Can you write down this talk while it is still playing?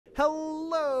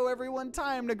Hello everyone,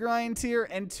 Time to Grind here,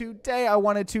 and today I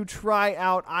wanted to try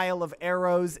out Isle of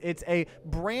Arrows. It's a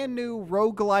brand new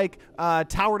roguelike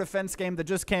tower defense game that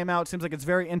just came out. Seems like it's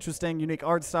very interesting, unique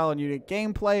art style and unique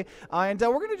gameplay, and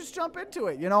we're gonna just jump into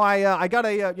it. You know, I got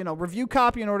a review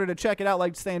copy in order to check it out,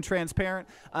 like staying transparent,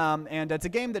 and it's a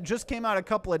game that just came out a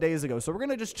couple of days ago, so we're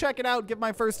gonna just check it out, give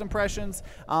my first impressions.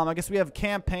 I guess we have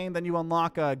campaign, then you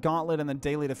unlock a gauntlet, and then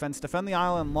daily defense. Defend the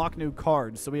island, unlock new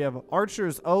cards. So we have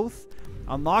Archer's Oath.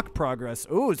 Unlock progress.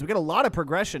 Ooh, so we get a lot of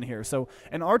progression here. So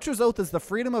an Archer's Oath is the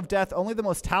freedom of death. Only the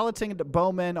most talented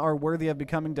bowmen are worthy of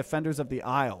becoming defenders of the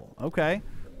Isle. Okay.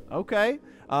 Okay.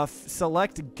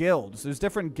 Select guilds. There's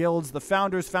different guilds. The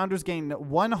founders. Founders gain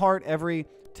 1 heart every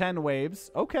 10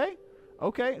 waves. Okay.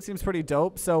 Okay, it seems pretty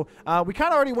dope. So we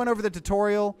kind of already went over the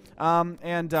tutorial,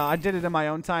 and I did it in my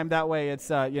own time. That way it's,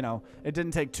 it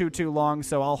didn't take too long,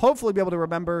 so I'll hopefully be able to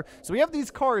remember. So we have these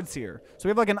cards here. So we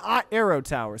have like an arrow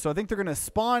tower. So I think they're going to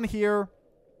spawn here,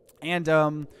 and,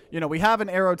 we have an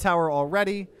arrow tower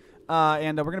already,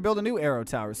 and we're going to build a new arrow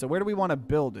tower. So where do we want to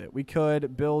build it? We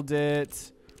could build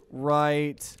it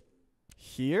right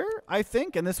here, I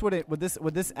think, and this would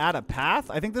this add a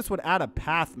path? I think this would add a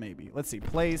path maybe. Let's see,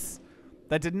 place.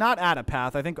 That did not add a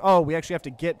path. I think, oh, we actually have to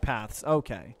get paths.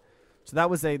 Okay. So that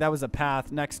was a path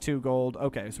next to gold.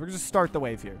 Okay, so we're going to start the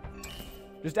wave here.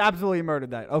 Just absolutely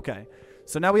murdered that. Okay.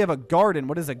 So now we have a garden.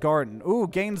 What is a garden? Ooh,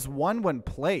 gains 1 when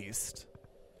placed.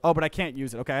 Oh, but I can't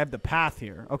use it. Okay, I have the path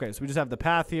here. Okay, so we just have the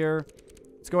path here.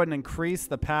 Let's go ahead and increase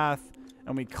the path,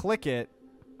 and we click it.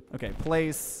 Okay,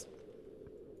 place.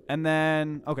 And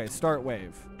then, okay, start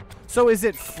wave. So is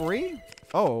it free?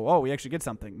 Oh, we actually get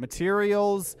something.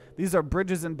 Materials. These are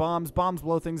bridges and bombs. Bombs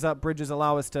blow things up. Bridges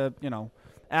allow us to,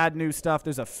 add new stuff.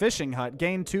 There's a fishing hut.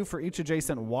 Gain 2 for each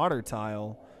adjacent water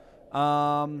tile.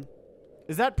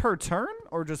 Is that per turn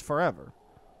or just forever?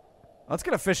 Let's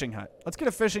get a fishing hut. Let's get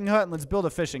a fishing hut, and let's build a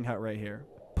fishing hut right here.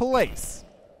 Place.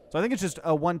 So I think it's just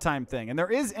a one-time thing. And there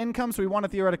is income, so we want to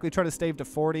theoretically try to save to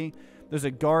 40. There's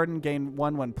a garden. Gain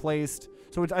 1 when placed.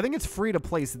 So I think it's free to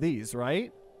place these,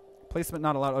 right? Placement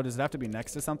not allowed. Oh, does it have to be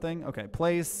next to something? Okay,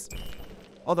 place.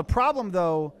 Oh, the problem,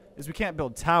 though, is we can't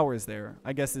build towers there,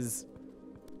 I guess is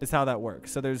how that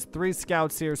works. So there's 3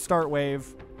 scouts here. Start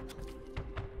wave.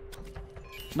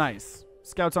 Nice.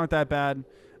 Scouts aren't that bad.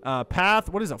 Path.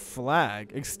 What is a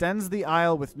flag? Extends the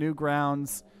isle with new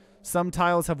grounds. Some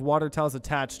tiles have water tiles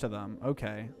attached to them.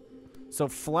 Okay. So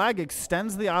flag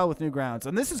extends the isle with new grounds.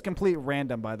 And this is complete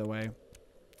random, by the way,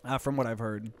 from what I've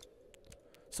heard.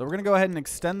 So we're going to go ahead and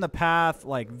extend the path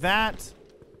like that.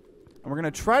 And we're going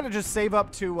to try to just save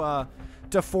up to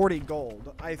 40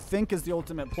 gold, I think is the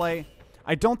ultimate play.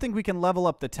 I don't think we can level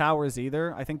up the towers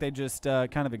either. I think they just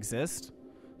kind of exist,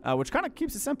 which kind of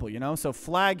keeps it simple, So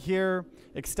flag here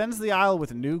extends the isle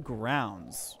with new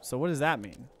grounds. So what does that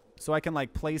mean? So I can,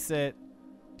 place it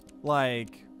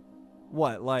like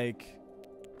what?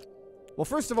 Well,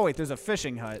 first of all, wait, there's a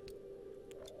fishing hut.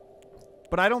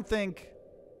 But I don't think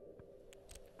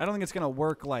it's going to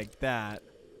work like that.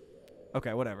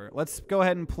 Okay, whatever. Let's go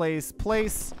ahead and place.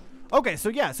 Okay, so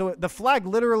yeah, so the flag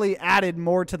literally added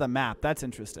more to the map. That's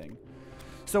interesting.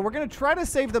 So we're going to try to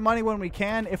save the money when we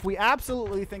can. If we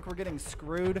absolutely think we're getting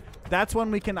screwed, that's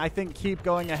when we can, I think, keep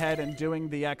going ahead and doing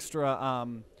the extra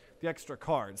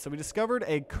cards. So we discovered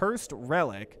a cursed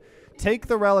relic. Take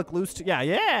the relic loose to...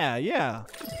 Yeah.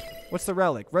 What's the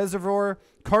relic? Reservoir.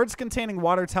 Cards containing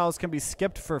water tiles can be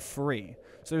skipped for free.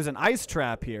 So there's an ice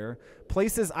trap here.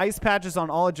 Places ice patches on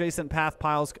all adjacent path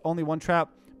piles. Only 1 trap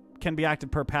can be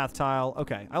active per path tile.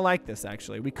 Okay, I like this,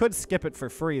 actually. We could skip it for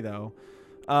free, though.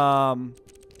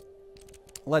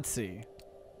 Let's see.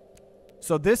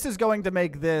 So this is going to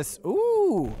make this...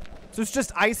 Ooh! So it's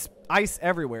just ice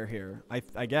everywhere here,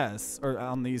 I guess. Or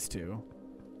on these two.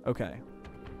 Okay.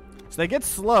 So they get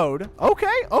slowed. Okay.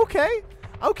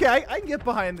 I can get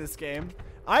behind this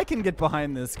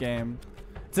game.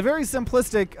 It's a very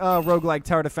simplistic roguelike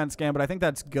tower defense game, but I think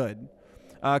that's good.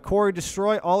 Quarry,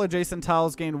 destroy all adjacent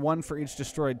tiles, gain 1 for each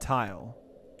destroyed tile.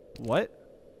 What?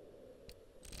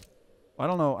 I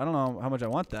don't know how much I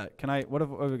want that. Can I,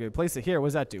 okay, place it here. What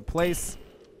does that do? Place.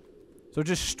 So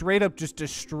just straight up just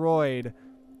destroyed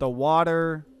the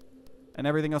water and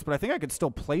everything else, but I think I could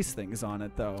still place things on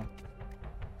it, though.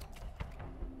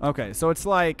 Okay, so it's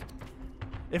like...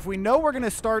 If we know we're going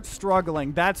to start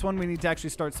struggling, that's when we need to actually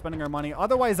start spending our money.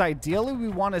 Otherwise, ideally, we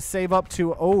want to save up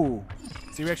to... Oh,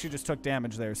 see, we actually just took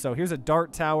damage there. So here's a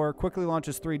dart tower. Quickly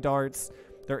launches 3 darts.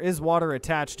 There is water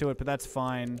attached to it, but that's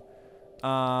fine.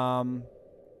 I'm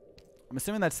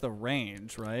assuming that's the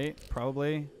range, right?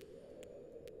 Probably.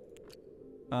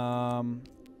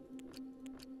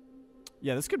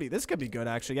 Yeah, this could be good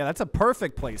actually. Yeah, that's a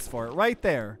perfect place for it right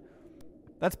there.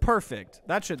 That's perfect.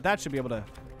 That should be able to.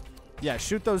 Yeah,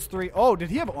 shoot those 3. Oh, did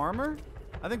he have armor?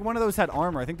 I think one of those had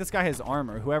armor. I think this guy has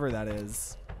armor, whoever that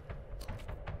is.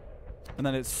 And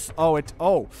then it's oh,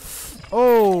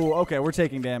 okay, we're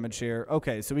taking damage here.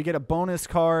 Okay, so we get a bonus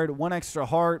card, 1 extra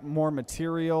heart, more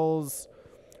materials.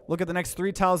 Look at the next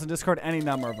 3 tiles and discard any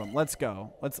number of them. Let's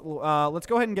go. Let's go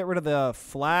ahead and get rid of the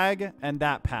flag and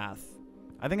that path.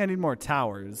 I think I need more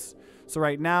towers. So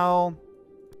right now,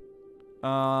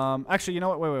 actually, you know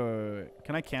what? Wait.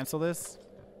 Can I cancel this?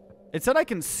 It said I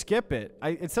can skip it.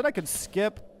 It said I could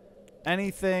skip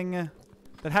anything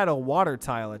that had a water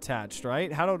tile attached,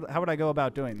 right? How would I go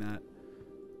about doing that?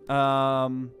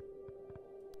 Oh.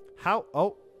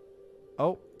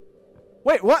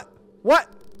 Wait, what? What?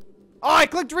 Oh, I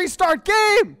clicked restart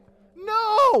game!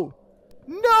 No!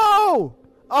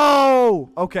 Oh,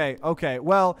 okay.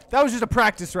 Well, that was just a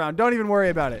practice round. Don't even worry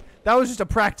about it. That was just a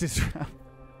practice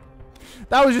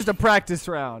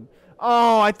round.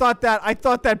 Oh, I thought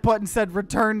that button said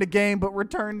return to game, but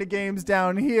return to game's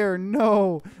down here.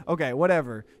 No. Okay,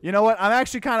 whatever. You know what? I'm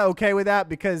actually kind of okay with that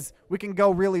because we can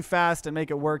go really fast and make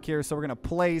it work here. So we're gonna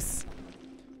place.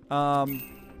 I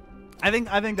think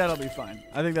that'll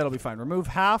be fine. Remove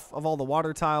half of all the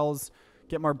water tiles.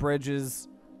 Get more bridges.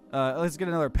 Let's get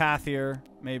another path here,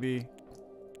 maybe.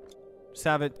 Just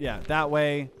have it, yeah, that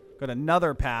way. Got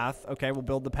another path. Okay, we'll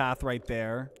build the path right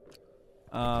there.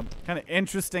 Kind of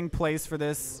interesting place for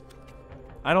this.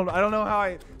 I don't know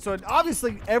how so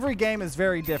obviously every game is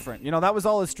very different. You know, that was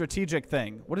all a strategic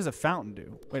thing. What does a fountain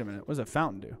do? Wait a minute. What does a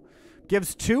fountain do?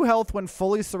 Gives 2 health when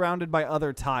fully surrounded by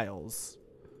other tiles.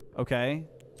 Okay.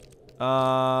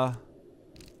 Right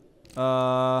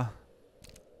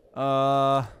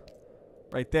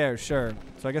there, sure.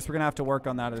 So I guess we're gonna have to work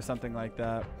on that or something like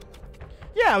that.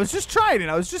 Yeah, I was just trying it.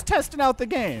 I was just testing out the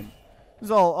game. It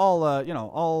was all you know,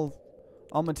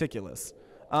 all meticulous.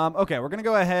 Okay, we're gonna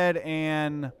go ahead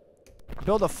and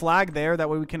build a flag there. That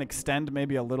way we can extend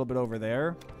maybe a little bit over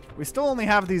there. We still only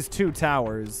have these 2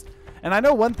 towers. And I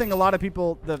know one thing a lot of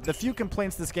people, the few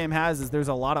complaints this game has is there's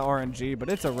a lot of RNG, but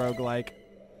it's a roguelike.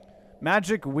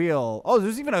 Magic wheel. Oh,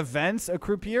 there's even events. A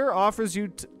croupier offers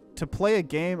you to play a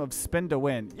game of spin to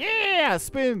win. Yeah,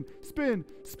 spin.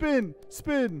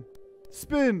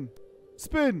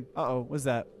 Uh-oh, what's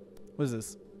that? What is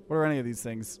this? What are any of these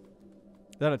things?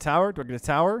 Is that a tower? Do I get a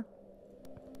tower?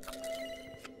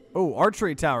 Oh,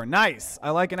 archery tower. Nice. I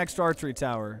like an extra archery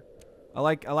tower. I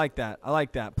like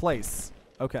that. Place.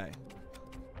 Okay.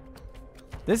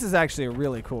 This is actually a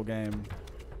really cool game.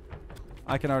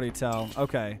 I can already tell.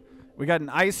 Okay. We got an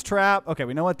ice trap. Okay,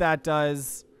 we know what that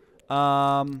does.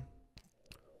 We'll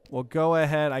go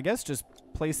ahead. I guess just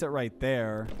place it right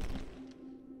there.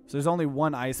 So there's only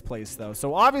 1 ice place, though.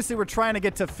 So obviously we're trying to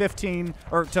get to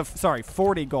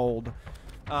 40 gold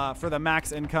for the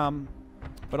max income.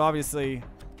 But obviously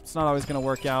it's not always going to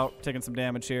work out. Taking some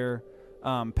damage here.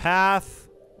 Path.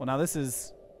 Well, now this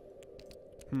is...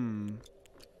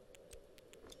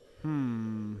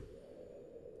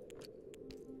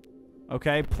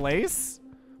 Okay, place.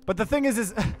 But the thing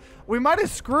is we might have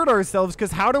screwed ourselves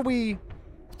because how do we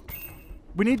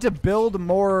need to build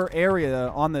more area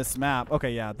on this map.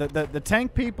 Okay, yeah. The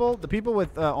tank people, the people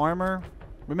with armor,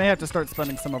 we may have to start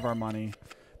spending some of our money.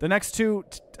 The next 2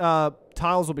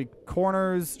 tiles will be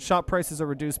corners. Shop prices are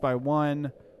reduced by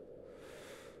 1.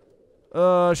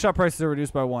 Shop prices are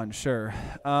reduced by 1. Sure.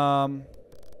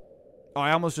 Oh,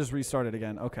 I almost just restarted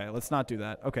again. Okay, let's not do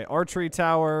that. Okay, archery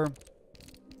tower.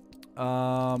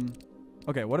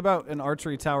 Okay, what about an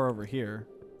archery tower over here?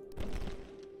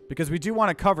 Because we do want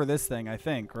to cover this thing, I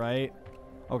think, right?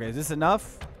 Okay, is this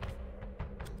enough?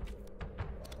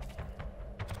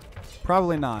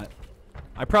 Probably not.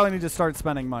 I probably need to start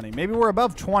spending money. Maybe we're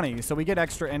above 20, so we get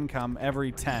extra income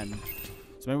every 10.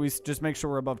 So maybe we just make sure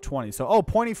we're above 20. So, oh,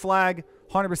 pointy flag,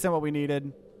 100% what we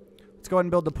needed. Let's go ahead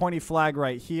and build the pointy flag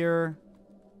right here.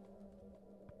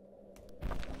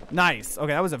 Nice.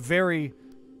 Okay, that was a very,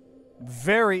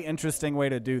 very interesting way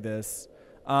to do this.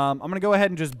 I'm going to go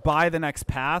ahead and just buy the next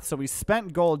path. So we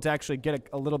spent gold to actually get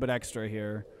a little bit extra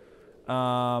here.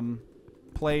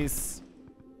 Place.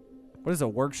 What is a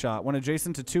workshop? When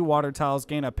adjacent to 2 water tiles,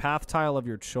 gain a path tile of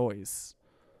your choice.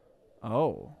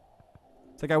 Oh.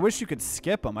 It's like I wish you could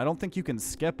skip them. I don't think you can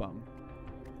skip them.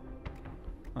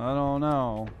 I don't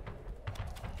know.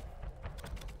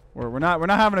 We're not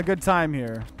having a good time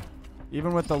here.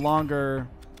 Even with the longer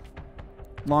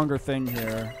thing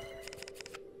here.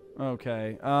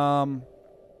 Okay.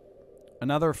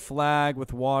 Another flag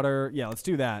with water. Yeah, let's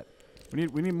do that. We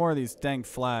need more of these dang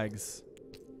flags.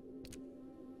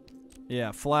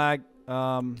 Yeah, flag.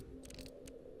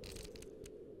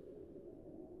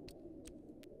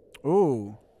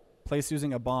 Ooh. Place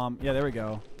using a bomb. Yeah, there we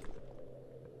go.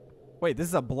 Wait, this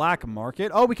is a black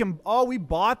market? Oh, we can... Oh, we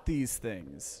bought these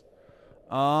things.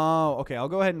 Oh, okay. I'll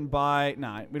go ahead and buy...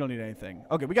 Nah, we don't need anything.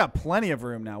 Okay, we got plenty of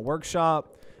room now.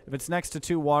 Workshop. If it's next to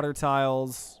 2 water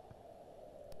tiles...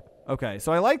 Okay,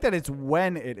 so I like that it's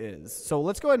when it is. So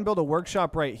let's go ahead and build a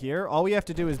workshop right here. All we have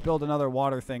to do is build another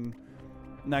water thing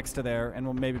next to there, and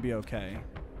we'll maybe be okay.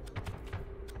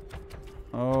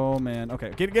 Oh, man.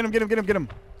 Okay, get him, get him, get him, get him.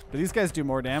 Do these guys do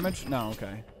more damage? No,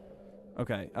 okay.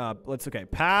 Okay, okay,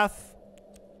 path.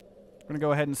 We're going to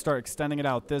go ahead and start extending it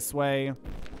out this way.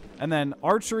 And then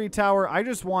archery tower. I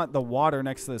just want the water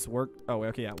next to this work. Oh,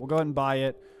 okay, yeah. We'll go ahead and buy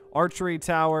it. Archery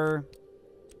tower.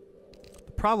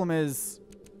 The problem is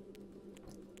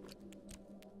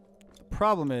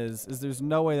there's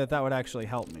no way that that would actually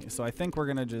help me. So I think we're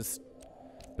going to just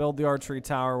build the archery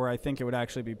tower where I think it would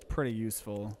actually be pretty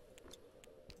useful.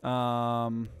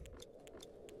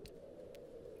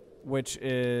 Which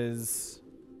is,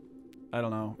 I don't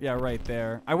know. Yeah, right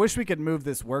there. I wish we could move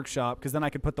this workshop because then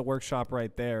I could put the workshop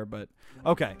right there. But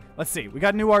okay, let's see. We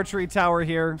got a new archery tower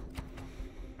here.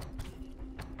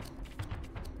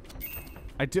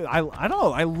 I don't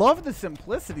know. I love the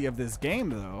simplicity of this game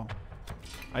though.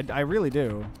 I really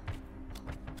do.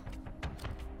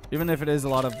 Even if it is a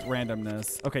lot of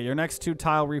randomness. Okay, your next 2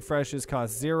 tile refreshes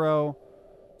cost 0.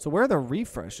 So where are the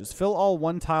refreshes? Fill all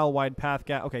 1 tile wide path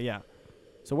gap. Okay, yeah.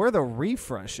 So where are the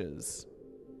refreshes?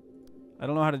 I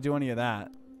don't know how to do any of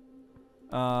that.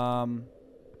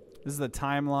 This is the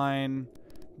timeline.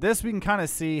 This we can kind of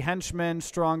see. Henchmen,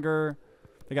 stronger.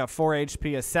 They got 4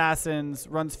 HP. Assassins.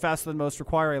 Runs faster than most.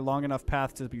 Require a long enough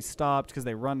path to be stopped because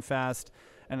they run fast.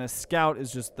 And a scout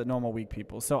is just the normal weak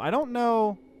people. So I don't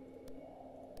know.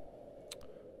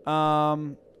 I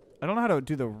don't know how to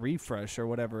do the refresh or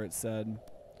whatever it said.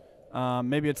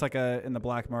 Maybe it's like in the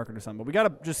black market or something. But we got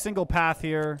a just single path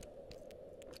here.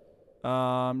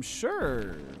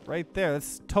 Sure. Right there.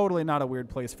 That's totally not a weird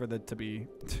place for it to be.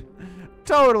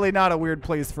 Totally not a weird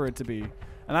place for it to be.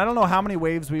 And I don't know how many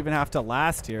waves we even have to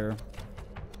last here.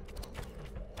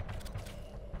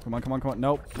 Come on, come on, come on.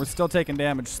 Nope. We're still taking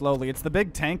damage slowly. It's the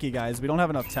big tanky guys. We don't have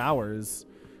enough towers.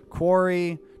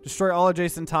 Quarry. Destroy all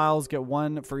adjacent tiles. Get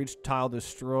 1 for each tile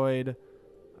destroyed.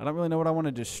 I don't really know what I want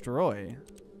to destroy.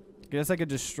 I guess I could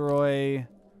destroy...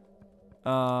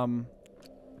 what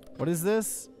is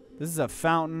this? This is a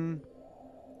fountain.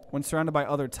 When surrounded by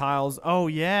other tiles. Oh,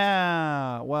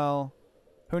 yeah. Well,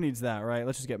 who needs that, right?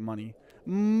 Let's just get money.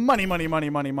 Money, money, money,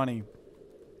 money, money.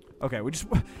 Okay,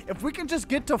 if we can just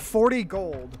get to 40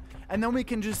 gold, and then we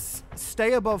can just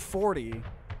stay above 40,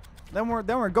 then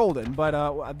we're golden.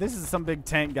 But this is some big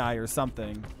tank guy or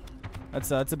something.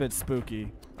 That's a bit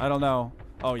spooky. I don't know.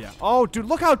 Oh yeah. Oh, dude,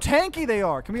 look how tanky they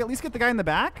are. Can we at least get the guy in the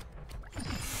back?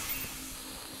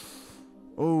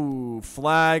 Ooh,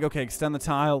 flag. Okay, extend the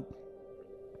tile.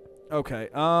 Okay.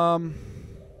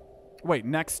 Wait,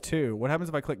 next 2. What happens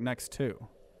if I click next 2?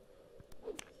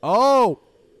 Oh.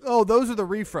 Oh, those are the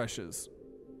refreshes.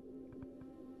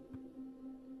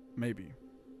 Maybe.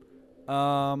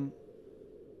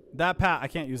 That path. I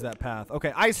can't use that path.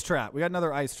 Okay, ice trap. We got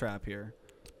another ice trap here.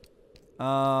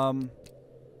 I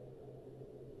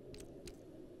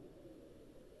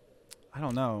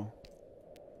don't know.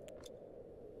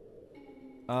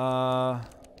 I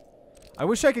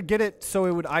wish I could get it so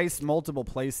it would ice multiple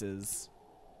places.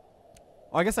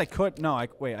 Oh, I guess I could. No,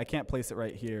 wait, I can't place it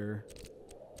right here.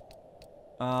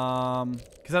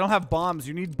 Because I don't have bombs.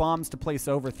 You need bombs to place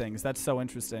over things. That's so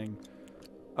interesting.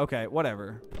 Okay,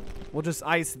 whatever. We'll just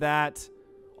ice that.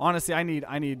 Honestly, I need.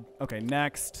 Okay,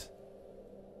 next.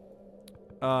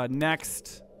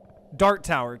 Next. Dart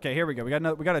tower. Okay, here we go. We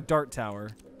got a dart tower.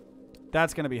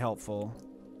 That's gonna be helpful.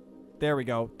 There we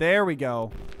go. There we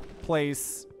go.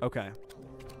 Place. Okay.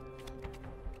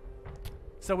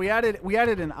 So we added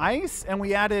an ice and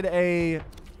we added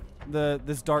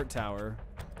this dart tower.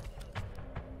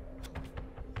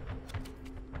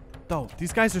 Though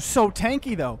these guys are so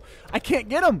tanky though. I can't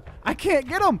get them. I can't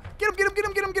get them. Get them, get them, get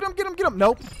them, get them, get them, get them, get them.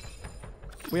 Nope.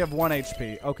 We have 1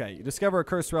 HP. Okay, you discover a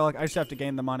cursed relic. I just have to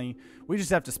gain the money. We just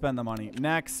have to spend the money.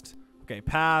 Next. Okay,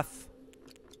 path.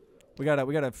 We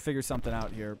gotta figure something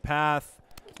out here. Path.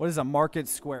 What is a market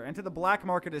square? Enter the black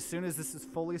market as soon as this is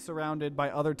fully surrounded by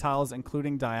other tiles,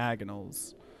 including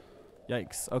diagonals.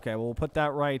 Yikes. Okay, well, we'll put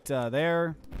that right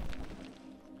there.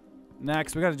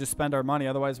 Next, we gotta just spend our money,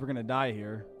 otherwise we're gonna die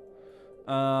here.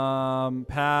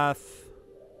 Path.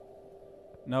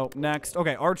 Nope. Next.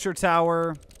 Okay, archer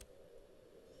tower.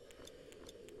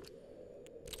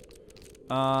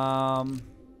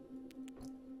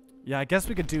 Yeah, I guess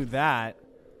we could do that.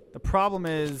 The problem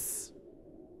is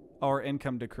our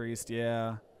income decreased.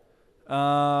 Yeah.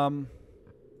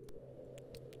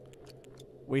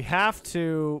 We have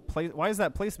to place. Why is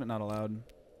that placement not allowed?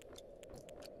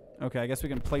 Okay, I guess we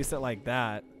can place it like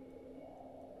that.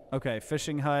 Okay,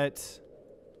 fishing hut.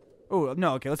 Oh,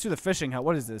 no, okay, let's do the fishing hut.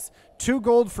 What is this? 2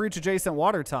 gold for each adjacent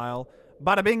water tile.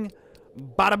 Bada bing,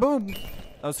 bada boom.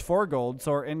 That was 4 gold,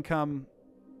 so our income...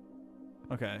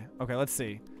 Okay, okay, let's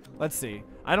see. Let's see.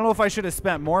 I don't know if I should have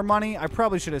spent more money. I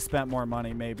probably should have spent more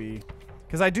money, maybe.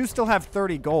 Because I do still have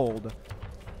 30 gold.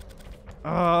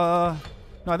 No,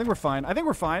 I think we're fine. I think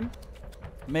we're fine.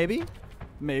 Maybe.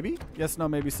 Maybe. Yes, no,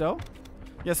 maybe so.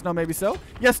 Yes, no, maybe so.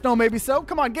 Yes, no, maybe so.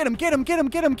 Come on, get him, get him, get him,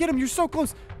 get him, get him. You're so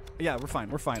close. Yeah, we're fine.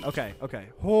 We're fine. Okay, okay.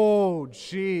 Oh,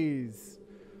 jeez.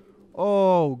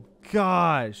 Oh,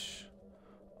 gosh.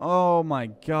 Oh, my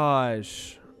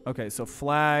gosh. Okay, so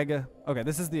flag. Okay,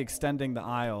 this is the extending the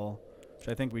aisle, which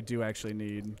I think we do actually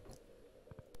need.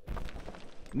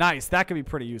 Nice. That could be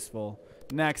pretty useful.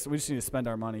 Next, we just need to spend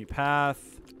our money.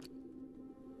 Path.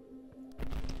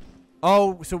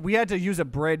 Oh, so we had to use a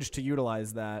bridge to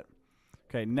utilize that.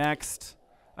 Okay, next.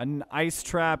 An ice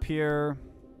trap here.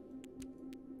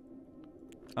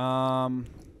 Actually,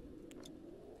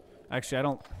 I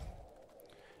don't...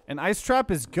 An ice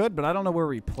trap is good, but I don't know where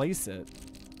we place it.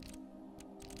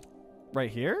 Right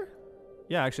here?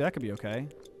 Yeah, actually, that could be okay.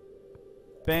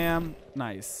 Bam.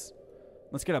 Nice.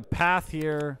 Let's get a path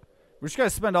here. We're just going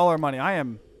to spend all our money. I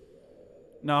am...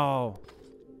 No.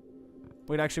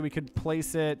 Wait, actually, we could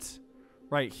place it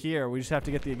right here. We just have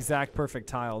to get the exact perfect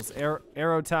tiles.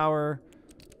 Arrow tower.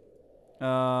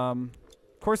 Of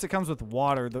course, it comes with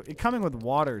water. Coming with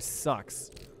water sucks.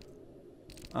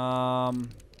 Oh,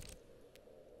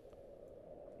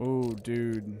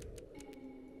 dude.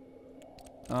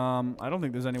 I don't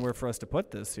think there's anywhere for us to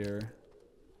put this here.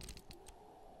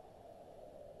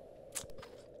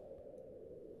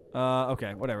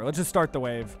 Okay, whatever. Let's just start the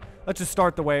wave. Let's just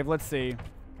start the wave. Let's see.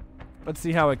 Let's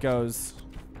see how it goes.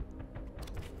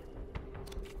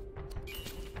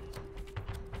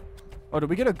 Oh, do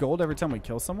we get a gold every time we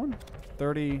kill someone?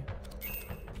 30.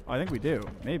 Oh, I think we do.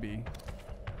 Maybe.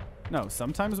 No,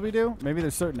 sometimes we do. Maybe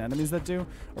there's certain enemies that do.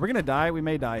 Are we going to die? We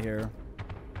may die here.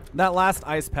 That last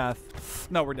ice path.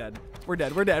 No, we're dead. We're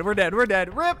dead. We're dead. We're dead. We're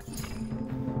dead. RIP!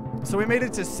 So we made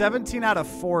it to 17 out of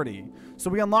 40. So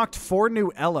we unlocked 4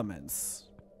 new elements.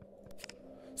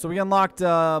 So we unlocked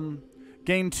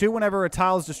gain 2 whenever a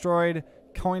tile is destroyed.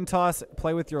 Coin toss,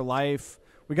 play with your life.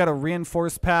 We got a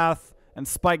reinforced path. And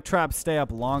spike traps stay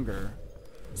up longer.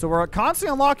 So we're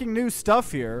constantly unlocking new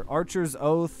stuff here. Archer's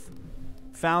Oath.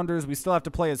 Founders. We still have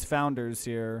to play as founders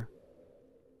here.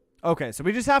 Okay, so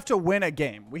we just have to win a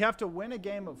game. We have to win a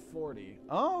game of 40.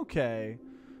 Okay.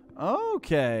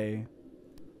 Okay.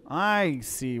 I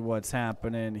see what's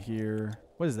happening here.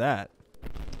 What is that?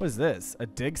 What is this? A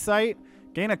dig site?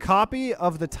 Gain a copy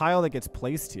of the tile that gets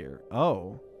placed here.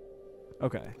 Oh.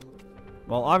 Okay.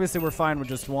 Well, obviously we're fine with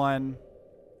just one.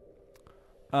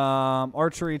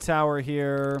 Archery tower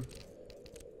here.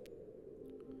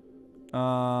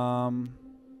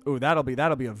 Ooh, that'll be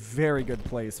a very good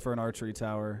place for an archery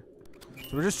tower.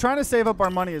 So we're just trying to save up our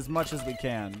money as much as we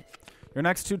can. Your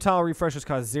next 2 tile refreshes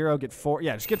cost 0. Get 4.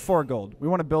 Yeah, just get 4 gold. We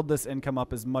want to build this income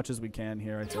up as much as we can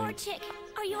here, I think. Torchic,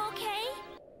 are you okay?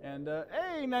 And,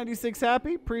 hey, 96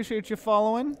 Happy. Appreciate you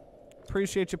following.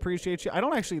 Appreciate you, appreciate you. I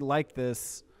don't actually like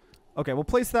this. Okay, we'll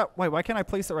place that. Wait, why can't I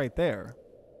place it right there?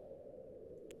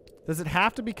 Does it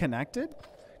have to be connected?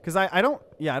 Because I don't,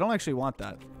 yeah, I don't actually want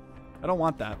that. I don't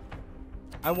want that.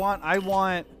 I want,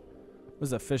 what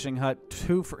is a fishing hut?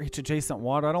 2 for each adjacent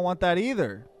water. I don't want that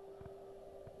either.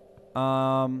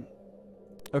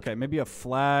 Okay, maybe a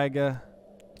flag.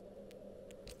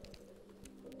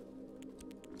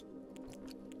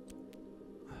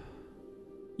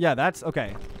 Yeah, that's,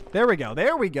 okay. There we go.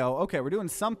 There we go. Okay, we're doing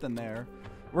something there.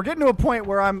 We're getting to a point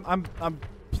where I'm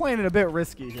playing it a bit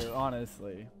risky here,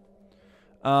 honestly.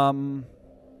 I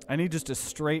need just a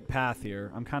straight path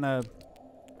here. I'm kind of...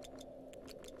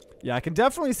 Yeah, I can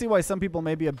definitely see why some people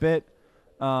may be a bit,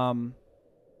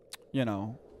 you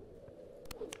know,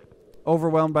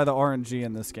 overwhelmed by the RNG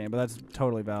in this game, but that's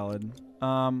totally valid.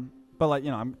 But, like,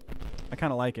 you know, I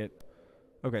kind of like it.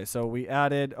 Okay, so we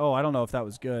added... Oh, I don't know if that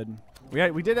was good.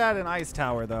 We did add an ice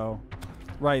tower, though,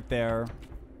 right there.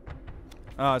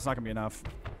 Oh, it's not going to be enough.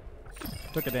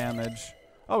 Took a damage.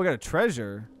 Oh, we got a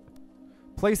treasure.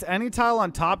 Place any tile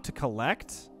on top to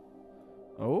collect.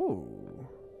 Oh.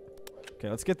 Okay,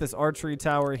 let's get this archery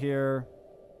tower here.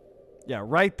 Yeah,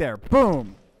 right there.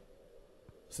 Boom.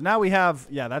 So now we have...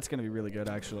 Yeah, that's going to be really good,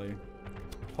 actually.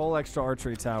 Whole extra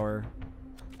archery tower.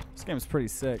 This game is pretty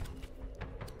sick.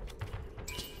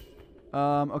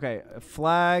 Okay,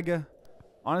 flag.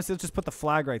 Honestly, let's just put the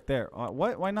flag right there.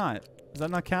 What? Why not? Does that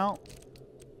not count?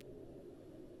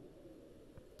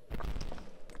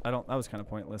 That was kind of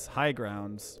pointless. High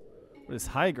grounds. What is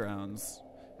high grounds?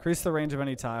 Increase the range of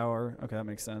any tower. Okay, that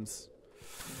makes sense.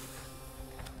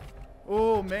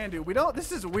 Oh man, dude,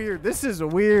 this is weird. This is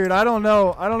weird. I don't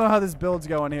know how this build's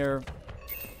going here.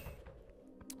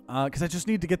 Because I just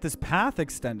need to get this path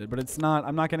extended, but it's not.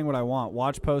 I'm not getting what I want.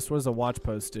 Watch post. What does a watch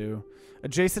post do?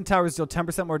 Adjacent towers deal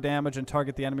 10% more damage and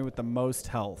target the enemy with the most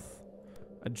health.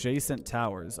 Adjacent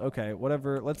towers. Okay,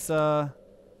 whatever. Let's, I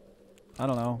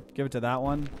don't know. Give it to that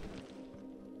one.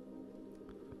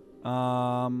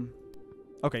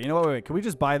 Okay, you know what? Wait. Can we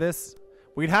just buy this?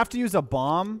 We'd have to use a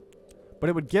bomb, but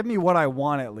it would give me what I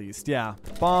want at least. Yeah,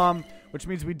 bomb, which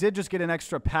means we did just get an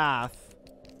extra path,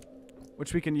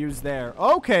 which we can use there.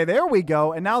 Okay, there we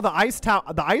go. And now the ice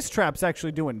trap's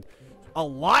actually doing a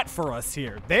lot for us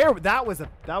here. That was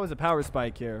a power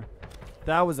spike here.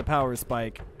 That was a power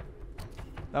spike.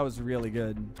 That was really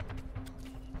good.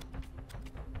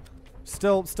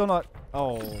 Still not.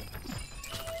 Oh.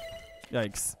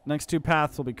 Yikes. Next two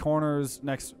paths will be corners.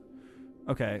 Next.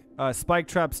 Okay. Spike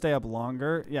traps stay up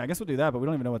longer. Yeah, I guess we'll do that, but we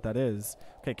don't even know what that is.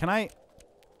 Okay, can I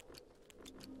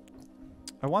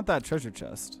want that treasure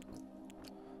chest.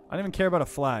 I don't even care about a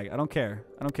flag. I don't care.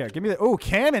 I don't care. Give me the... Oh,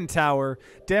 cannon tower.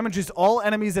 Damages all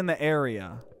enemies in the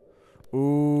area.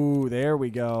 Ooh, there we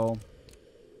go.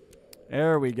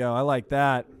 There we go. I like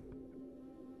that.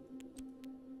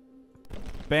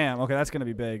 Bam. Okay, that's going to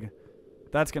be big.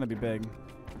 That's going to be big.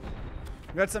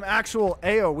 We got some actual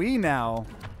AoE now.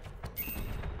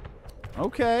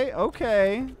 Okay,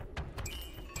 okay.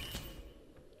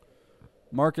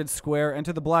 Market square.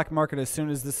 Enter the black market as soon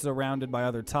as this is surrounded by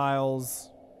other tiles.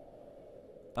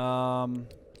 I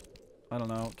don't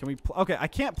know. Can we... Okay, I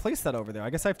can't place that over there. I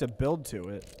guess I have to build to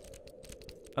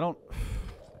it. I don't...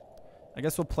 I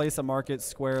guess we'll place a market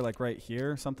square like right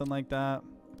here. Something like that.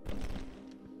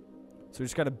 So we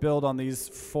just got to build on these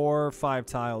 4 or 5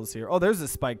 tiles here. Oh, there's a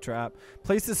spike trap.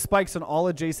 Places spikes on all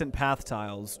adjacent path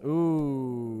tiles.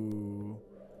 Ooh.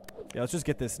 Yeah, let's just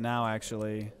get this now,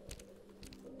 actually.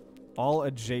 All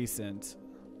adjacent.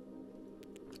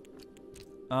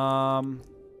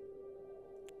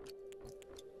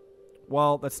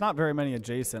 Well, that's not very many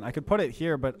adjacent. I could put it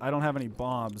here, but I don't have any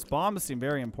bombs. Bombs seem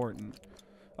very important.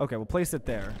 Okay, we'll place it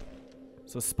there.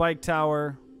 So spike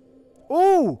tower.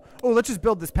 Ooh! Oh, let's just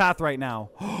build this path right now.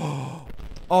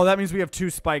 Oh, that means we have 2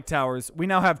 spike towers. We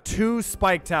now have 2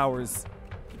 spike towers.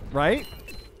 Right?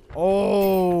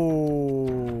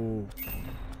 Oh.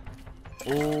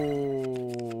 Oh.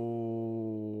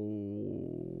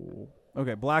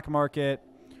 Okay, black market.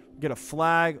 Get a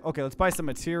flag. Okay, let's buy some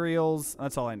materials.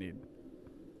 That's all I need.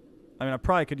 I mean, I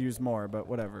probably could use more, but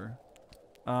whatever.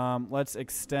 Let's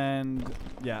extend,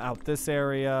 yeah, out this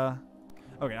area.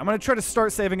 Okay, I'm going to try to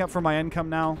start saving up for my income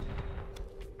now.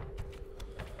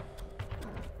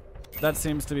 That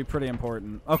seems to be pretty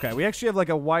important. Okay, we actually have like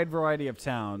a wide variety of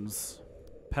towns.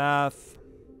 Path.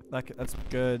 That's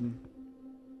good.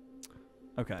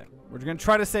 Okay, we're going to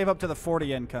try to save up to the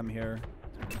 40 income here.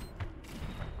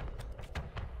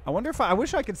 I wonder if I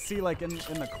wish I could see like in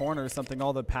the corner or something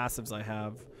all the passives I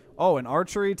have. Oh, an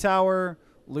archery tower.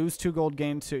 Lose 2 gold,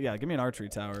 gain 2. Yeah, give me an archery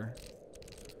tower.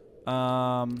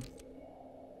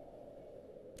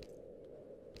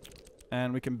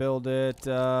 And we can build it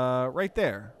right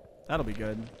there. That'll be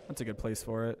good. That's a good place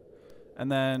for it.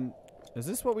 And then, is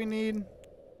this what we need?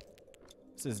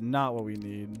 This is not what we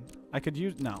need. I could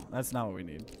use... No, that's not what we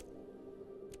need.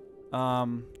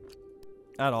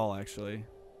 At all, actually.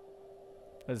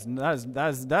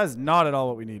 That is not at all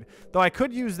what we need. Though I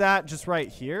could use that just right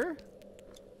here.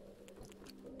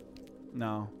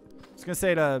 No. I was going to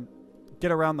say to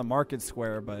get around the market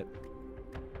square, but...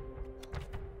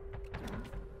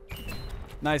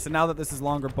 Nice, and now that this is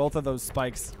longer, both of those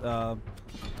spikes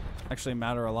actually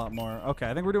matter a lot more. Okay,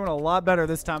 I think we're doing a lot better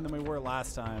this time than we were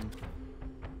last time.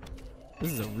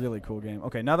 This is a really cool game.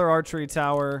 Okay, another archery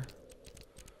tower.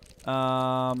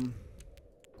 I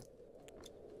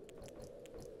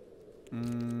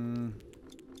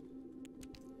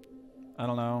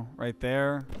don't know. Right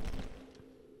there.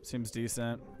 Seems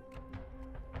decent.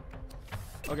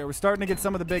 Okay, we're starting to get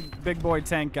some of the big boy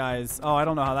tank guys. Oh, I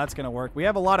don't know how that's going to work. We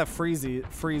have a lot of freeze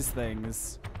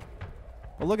things.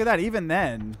 Well, look at that. Even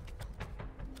then.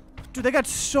 Dude, they got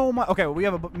so much. Okay, well, we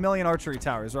have a million archery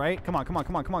towers, right? Come on, come on,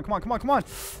 come on, come on, come on, come on, come on.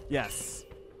 Yes.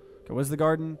 Okay, where's the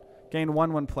garden? Gain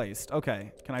 1 when placed.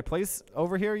 Okay. Can I place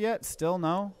over here yet? Still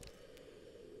no?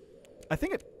 I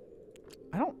think it...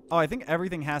 I don't... Oh, I think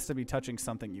everything has to be touching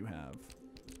something you have.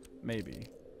 Maybe.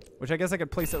 Which I guess I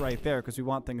could place it right there because we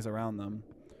want things around them.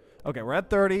 Okay, we're at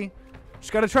 30.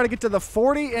 Just got to try to get to the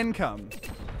 40 income.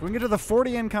 If we can get to the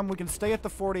 40 income, we can stay at the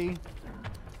 40.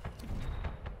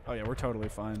 Oh, yeah, we're totally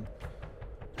fine.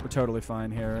 We're totally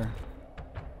fine here.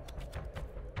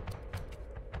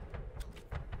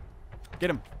 Get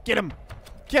him. Get him.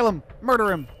 Kill him.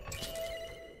 Murder him.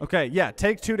 Okay, yeah,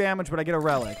 take 2 damage, but I get a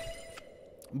relic.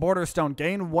 Border stone.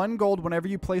 Gain 1 gold whenever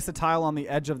you place a tile on the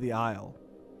edge of the aisle.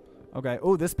 Okay.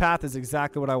 Oh, this path is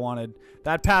exactly what I wanted.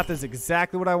 That path is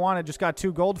exactly what I wanted. Just got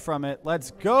 2 gold from it.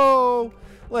 Let's go.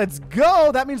 Let's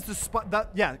go. That means the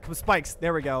yeah, spikes.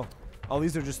 There we go. Oh,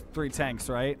 these are just 3 tanks,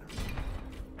 right?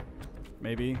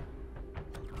 Maybe.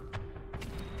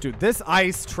 Dude, this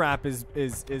ice trap is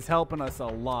helping us a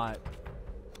lot.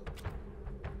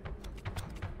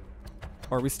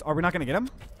 Are we not going to get him?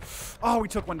 Oh, we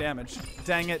took 1 damage.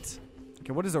 Dang it.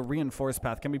 Okay, what is a reinforced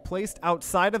path? Can be placed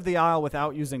outside of the aisle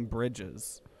without using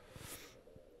bridges.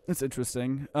 That's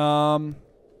interesting. But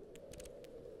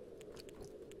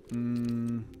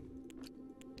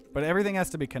everything has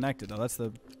to be connected though. It's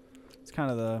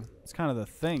kind of the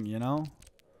thing, you know?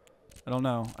 I don't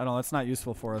know. That's not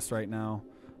useful for us right now.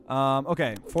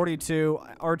 Okay, 42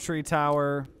 archery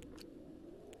tower.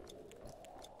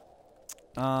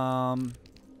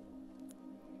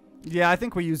 Yeah, I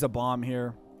think we use a bomb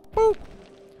here. Boop.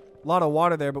 A lot of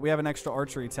water there, but we have an extra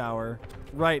archery tower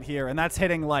right here, and that's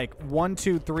hitting like 1,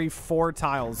 2, 3, 4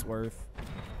 tiles worth.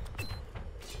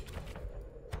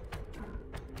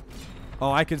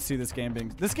 Oh, I could see this game being...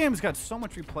 This game's got so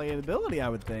much replayability, I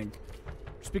would think.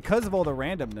 Just because of all the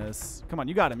randomness. Come on,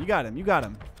 you got him, you got him, you got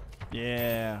him.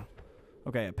 Yeah.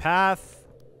 Okay, a path.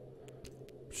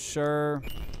 Sure.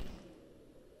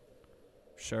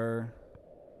 Sure.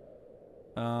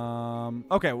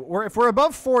 Okay, if we're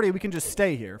above 40, we can just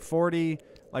stay here. 40,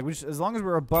 like as long as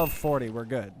we're above 40, we're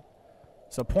good.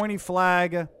 So pointy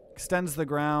flag extends the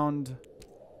ground.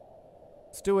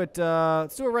 Let's do it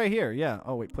right here. Yeah.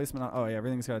 Oh wait, placement on, oh yeah,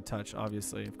 everything's got to touch,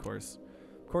 obviously, of course.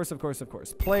 Of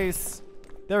course. Place.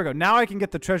 There we go. Now I can get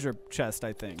the treasure chest,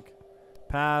 I think.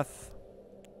 Path.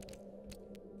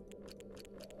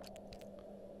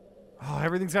 Oh,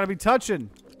 everything's got to be touching.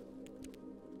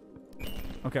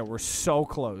 Okay, we're so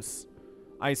close.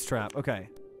 Ice trap. Okay.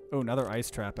 Oh, another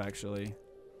ice trap, actually.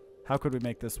 How could we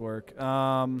make this work?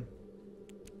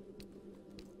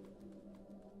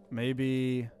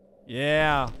 Maybe...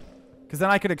 Yeah. Because then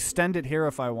I could extend it here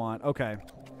if I want. Okay.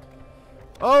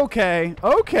 Okay.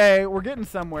 We're getting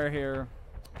somewhere here.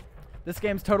 This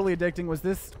game's totally addicting. Was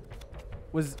this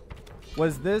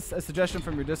a suggestion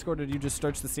from your Discord, or did you just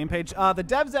search the Steam page? The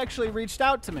devs actually reached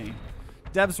out to me.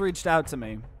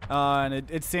 And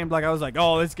it seemed like I was like,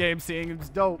 oh, this game seems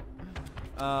dope.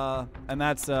 And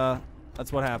that's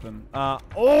what happened.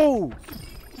 Oh!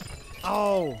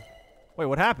 Wait,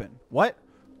 what happened? What?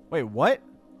 Wait, what?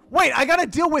 Wait, I gotta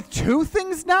deal with 2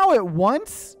 things now at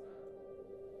once?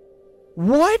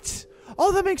 What?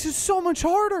 Oh, that makes it so much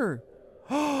harder.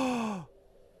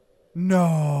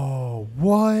 No.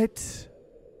 What?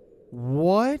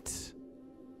 What?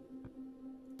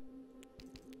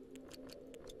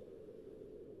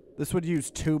 This would use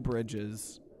 2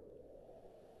 bridges.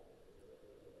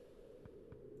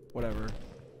 Whatever.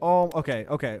 Oh,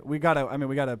 okay. We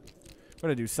gotta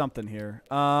do something here.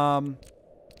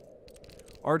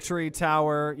 Archery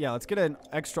tower. Yeah, let's get an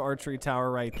extra archery tower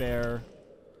right there.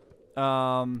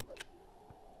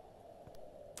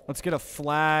 Let's get a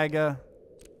flag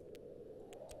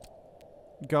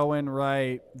going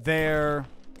right there.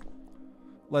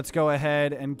 Let's go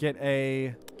ahead and get a...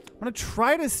 I'm gonna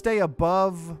try to stay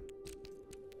above...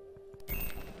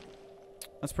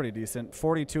 That's pretty decent.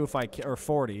 42 if I can, or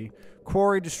 40.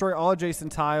 Quarry, destroy all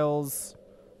adjacent tiles.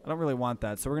 I don't really want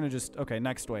that, so we're gonna just... Okay,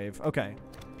 next wave. Okay.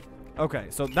 Okay,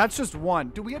 so that's just 1.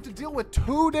 Do we have to deal with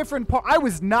 2 different parts? I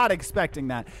was not expecting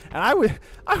that. And I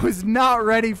was not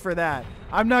ready for that.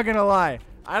 I'm not gonna lie.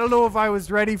 I don't know if I was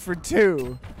ready for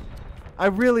 2. I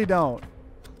really don't.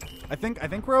 I think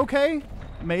we're okay?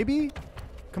 Maybe?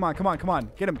 Come on.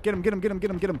 Get him.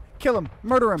 Kill him.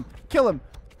 Murder him. Kill him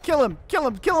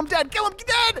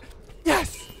dead.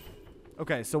 Yes.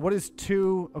 Okay, so what is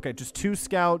 2? Okay, just 2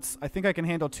 scouts. I think I can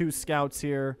handle 2 scouts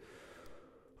here.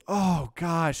 Oh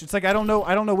gosh, it's like I don't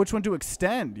know which one to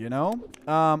extend, you know?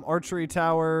 Archery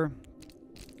tower.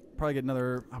 Probably get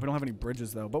another... Oh, we don't have any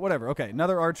bridges though, but whatever. Okay,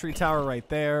 another archery tower right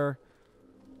there.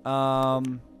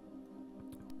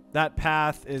 That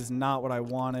path is not what I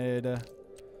wanted.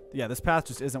 Yeah, this path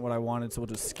just isn't what I wanted, so we'll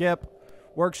just skip.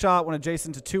 Workshop, when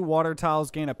adjacent to 2 water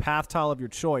tiles, gain a path tile of your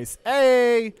choice.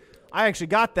 Hey! I actually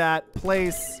got that.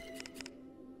 Place.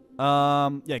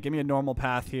 Yeah, give me a normal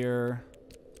path here.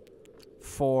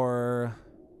 For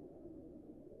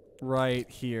right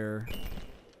here.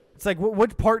 It's like,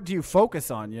 what part do you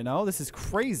focus on, you know? This is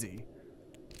crazy.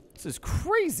 This is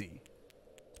crazy.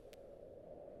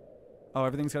 Oh,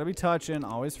 everything's got to be touching.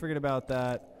 Always forget about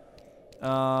that.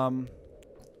 I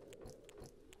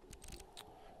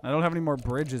don't have any more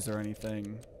bridges or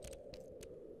anything.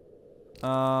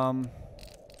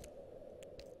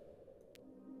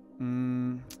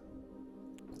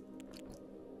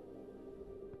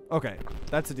 Okay,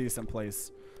 that's a decent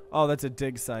place. Oh, that's a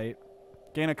dig site.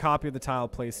 Gain a copy of the tile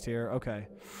placed here. Okay.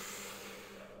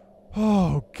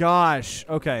 Oh, gosh.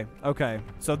 Okay, okay.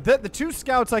 So the 2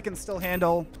 scouts I can still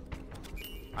handle.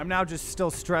 I'm now just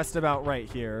still stressed about right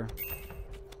here.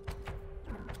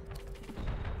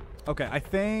 Okay, I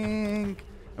think...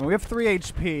 And we have 3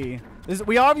 HP.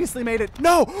 We obviously made it...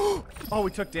 No! Oh,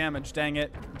 we took damage. Dang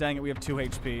it. Dang it, we have 2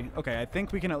 HP. Okay, I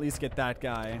think we can at least get that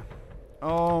guy.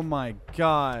 Oh, my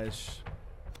gosh.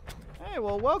 Hey,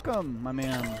 well, welcome, my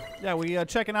man. Yeah, we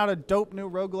checking out a dope new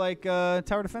roguelike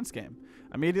tower defense game.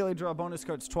 Immediately draw bonus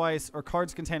cards twice, or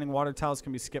cards containing water tiles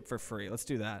can be skipped for free. Let's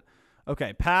do that.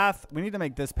 Okay, path. We need to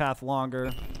make this path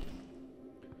longer.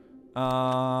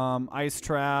 Ice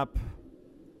trap.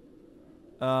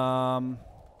 Let's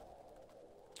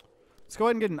go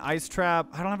ahead and get an ice trap.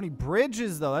 I don't have any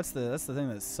bridges though. That's the thing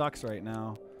that sucks right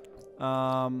now.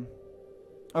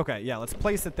 Okay, yeah, let's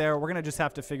place it there. We're gonna just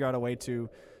have to figure out a way to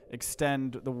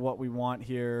extend what we want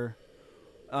here.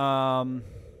 I'm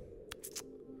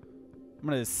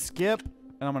gonna skip,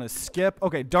 and I'm gonna skip.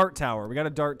 Okay, dart tower. We got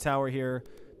a dart tower here.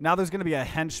 Now there's gonna be a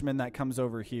henchman that comes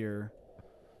over here.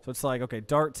 So it's like, okay,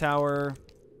 dart tower.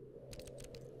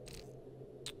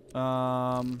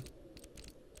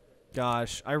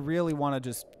 Gosh, I really want to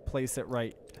just place it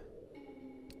right.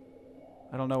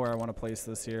 I don't know where I want to place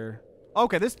this here.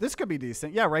 Okay, this could be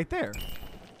decent. Yeah, right there.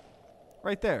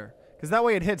 Right there. Because that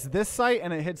way it hits this site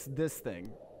and it hits this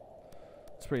thing.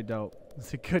 It's pretty dope.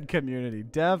 It's a good community.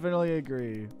 Definitely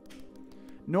agree.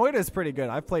 Noida's pretty good.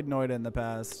 I've played Noida in the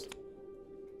past.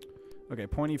 Okay,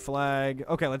 pointy flag.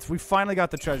 Okay, we finally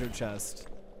got the treasure chest.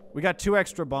 We got 2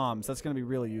 extra bombs. That's going to be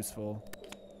really useful.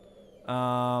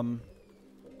 Well,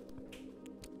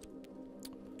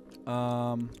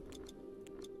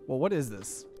 what is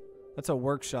this? That's a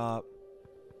workshop.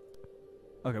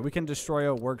 Okay, we can destroy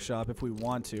a workshop if we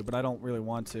want to, but I don't really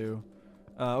want to.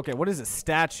 Okay, what is a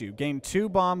statue? Gain 2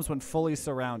 bombs when fully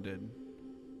surrounded.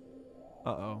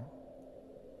 Uh-oh.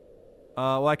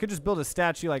 Well, I could just build a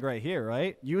statue like right here,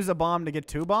 right? Use a bomb to get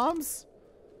 2 bombs?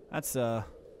 That's,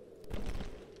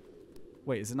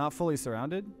 Wait, is it not fully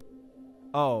surrounded?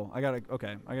 Oh,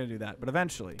 okay, I gotta do that. But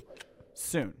eventually.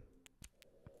 Soon.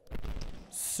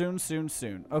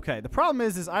 Soon. Okay, the problem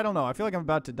is I don't know. I feel like I'm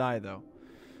about to die, though.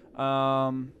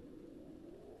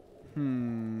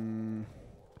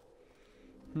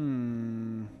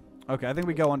 Okay, I think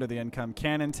we go under the income.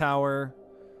 Cannon tower.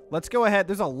 Let's go ahead.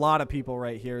 There's a lot of people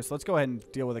right here, so let's go ahead and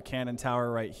deal with a cannon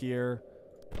tower right here.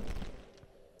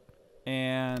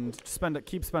 And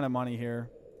keep spending money here.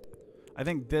 I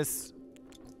think this...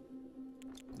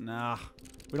 Nah.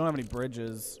 We don't have any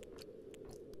bridges.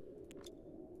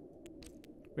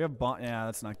 We have yeah,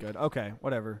 that's not good. Okay,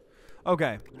 whatever.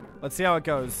 Okay, let's see how it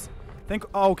goes.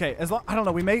 Oh, okay, I don't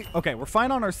know, okay, we're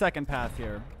fine on our second path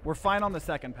here. We're fine on the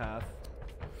second path.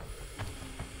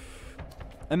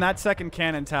 And that second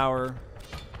cannon tower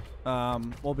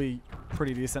will be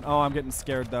pretty decent. Oh, I'm getting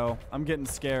scared, though. I'm getting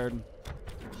scared.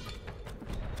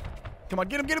 Come on,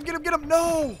 get him!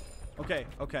 No! Okay.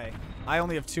 I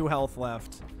only have 2 health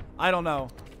left. I don't know.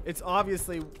 It's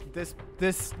obviously this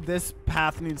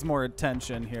path needs more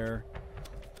attention here.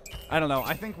 I don't know.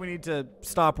 I think we need to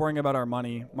stop worrying about our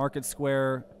money. Market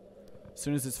Square, as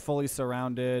soon as it's fully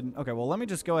surrounded. Okay, well, let me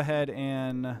just go ahead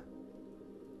and...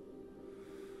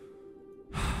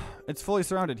 It's fully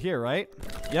surrounded here, right?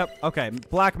 Yep. Okay,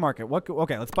 black market.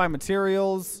 Okay, let's buy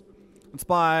materials. Let's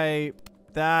buy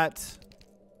that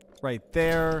right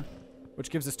there, which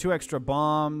gives us 2 extra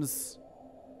bombs.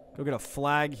 Go get a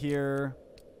flag here.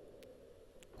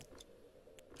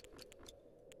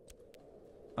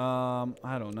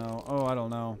 I don't know. Oh, I don't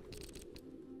know.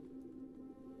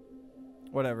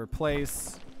 Whatever.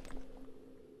 Place.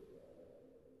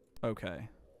 Okay.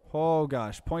 Oh,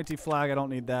 gosh. Pointy flag. I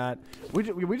don't need that. We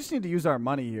just need to use our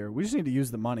money here. We just need to use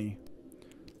the money.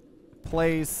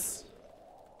 Place.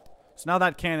 So now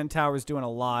that cannon tower is doing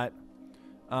a lot.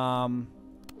 An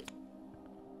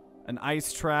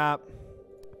ice trap.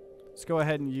 Let's go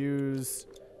ahead and use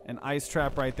an ice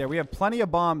trap right there. We have plenty of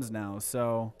bombs now,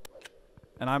 so...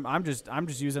 And I'm just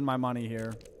using my money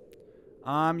here.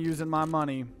 I'm using my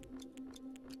money.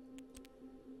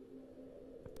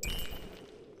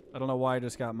 I don't know why I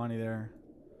just got money there.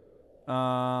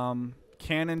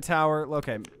 Cannon tower.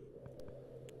 Okay.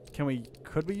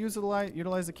 Could we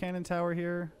utilize the cannon tower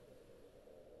here?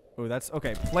 Oh, that's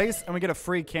okay. Place, and we get a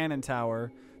free cannon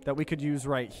tower that we could use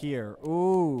right here.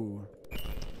 Ooh.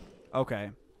 Okay.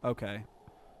 Okay.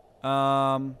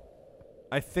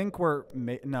 I think we're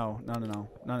no.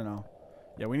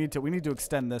 Yeah, we need to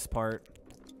extend this part.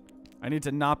 I need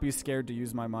to not be scared to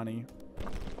use my money.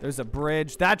 There's a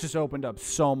bridge that just opened up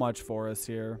so much for us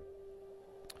here.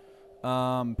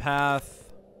 Path.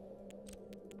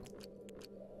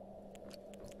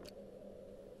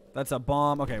 That's a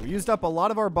bomb. Okay, we used up a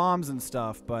lot of our bombs and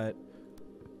stuff, but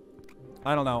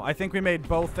I don't know. I think we made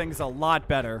both things a lot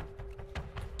better.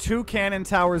 2 cannon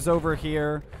towers over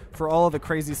here for all of the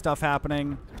crazy stuff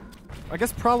happening. I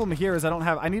guess problem here is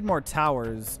I need more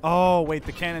towers. Oh, wait,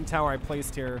 the cannon tower I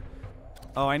placed here.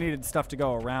 Oh, I needed stuff to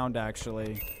go around,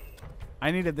 actually.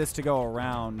 I needed this to go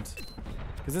around.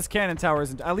 Because this cannon tower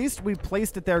isn't... At least we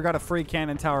placed it there, got a free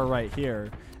cannon tower right here.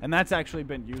 And that's actually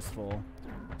been useful.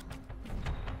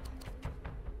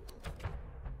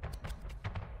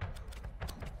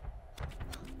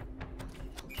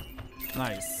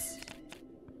 Nice.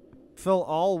 Fill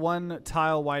all 1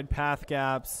 tile wide path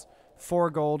gaps. 4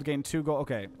 gold, gain 2 gold.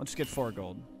 Okay, let's just get 4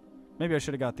 gold. Maybe I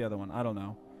should have got the other one. I don't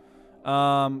know.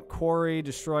 Quarry,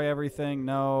 destroy everything.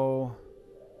 No.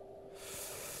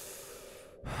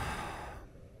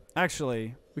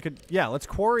 Actually, we could... Yeah, let's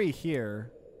quarry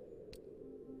here.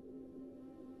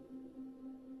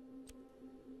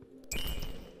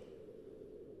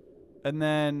 And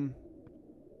then...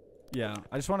 Yeah,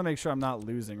 I just want to make sure I'm not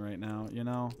losing right now, you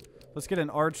know? Let's get an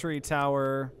archery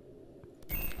tower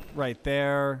right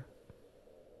there.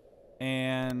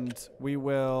 And we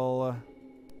will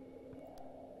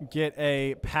get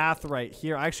a path right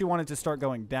here. I actually wanted to start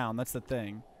going down. That's the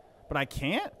thing. But I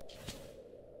can't?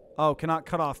 Oh, cannot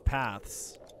cut off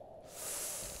paths.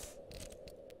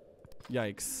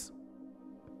 Yikes.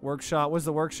 Workshop. What's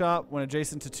the workshop? When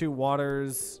adjacent to 2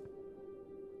 waters...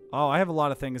 Oh, I have a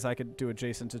lot of things I could do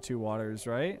adjacent to 2 waters,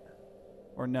 right?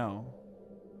 Or no?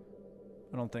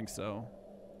 I don't think so.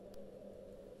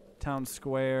 Town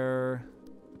square.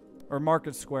 Or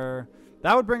market square.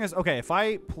 That would bring us... Okay, if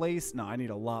I place... No, I need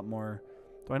a lot more.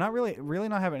 Do I not really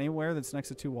not have anywhere that's next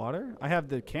to 2 water? I have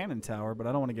the cannon tower, but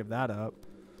I don't want to give that up.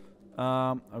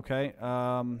 Okay.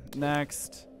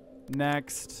 Next.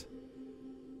 Next.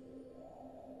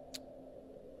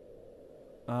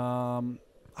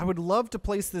 I would love to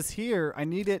place this here. I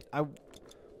need it,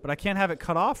 but I can't have it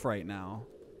cut off right now.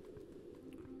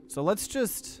 So let's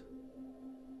just...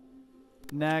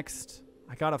 Next.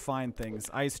 I gotta find things.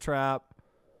 Ice trap.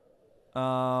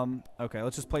 Okay,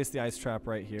 let's just place the ice trap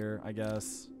right here, I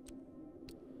guess.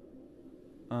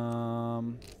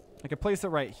 I could place it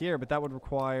right here, but that would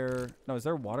require... No, is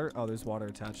there water? Oh, there's water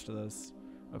attached to this.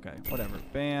 Okay, whatever.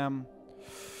 Bam.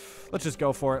 Let's just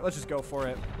go for it. Let's just go for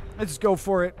it. Let's just go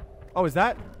for it. Oh, is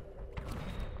that?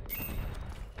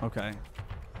 Okay.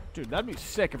 Dude, that'd be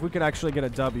sick if we could actually get a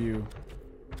W.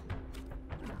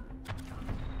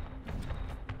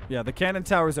 Yeah, the cannon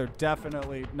towers are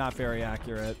definitely not very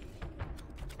accurate.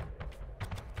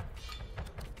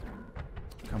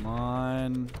 Come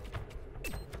on.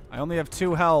 I only have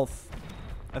 2 health.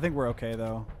 I think we're okay,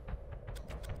 though.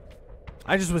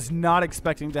 I just was not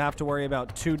expecting to have to worry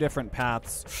about 2 different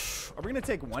paths. Are we going to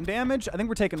take 1 damage? I think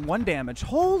we're taking 1 damage.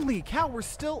 Holy cow, we're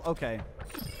still... Okay.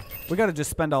 We got to just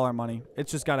spend all our money.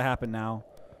 It's just got to happen now.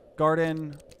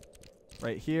 Garden.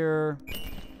 Right here.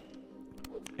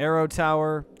 Arrow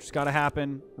tower. Just got to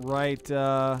happen. Right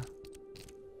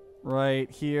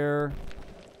here.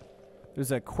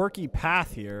 There's a quirky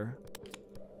path here.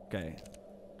 Okay.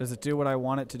 Does it do what I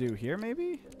want it to do here,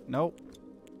 maybe? Nope.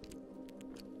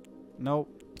 Nope.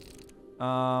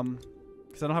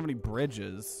 Because I don't have any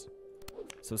bridges.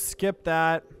 So skip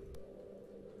that.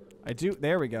 I do.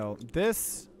 There we go.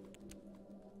 This.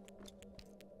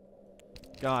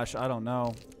 Gosh, I don't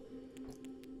know.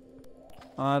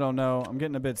 I don't know. I'm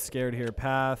getting a bit scared here.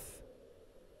 Path.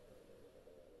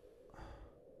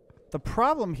 The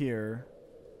problem here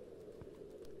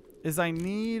is I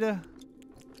need...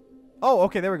 Oh,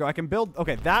 okay, there we go. I can build...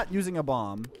 Okay, that using a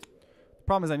bomb. The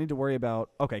problem is I need to worry about...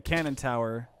 Okay, cannon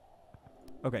tower.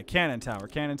 Okay, cannon tower,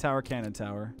 cannon tower, cannon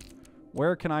tower.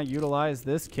 Where can I utilize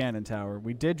this cannon tower?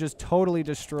 We did just totally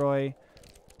destroy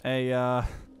a...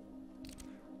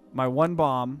 my 1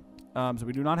 bomb. So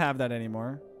we do not have that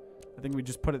anymore. I think we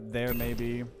just put it there,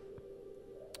 maybe.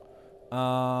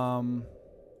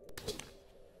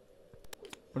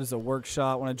 What is a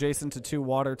workshop? When adjacent to 2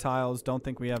 water tiles. Don't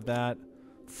think we have that.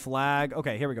 Flag.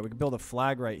 Okay, here we go. We can build a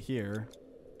flag right here.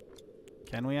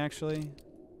 Can we actually?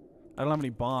 I don't have any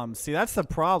bombs. See, that's the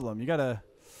problem. You gotta...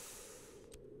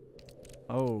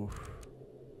 Oh.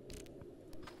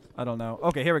 I don't know.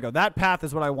 Okay, here we go. That path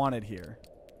is what I wanted here.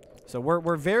 So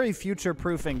we're very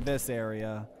future-proofing this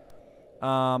area.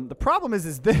 The problem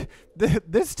is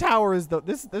this tower is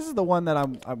this is the one that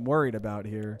I'm worried about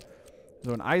here.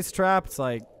 So an ice trap. It's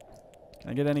like, can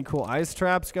I get any cool ice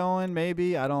traps going?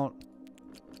 Maybe. I don't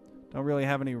really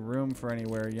have any room for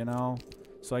anywhere, you know.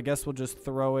 So I guess we'll just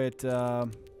throw it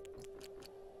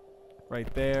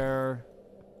right there.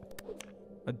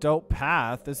 A dope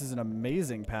path. This is an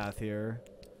amazing path here.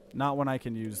 Not one I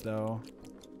can use though.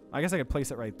 I guess I could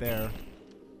place it right there.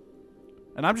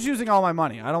 And I'm just using all my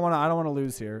money. I don't want to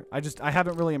lose here. I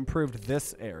haven't really improved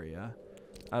this area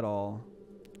at all.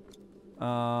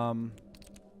 I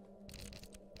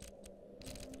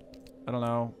don't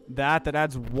know. That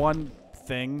adds one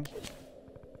thing.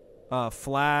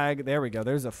 Flag. There we go.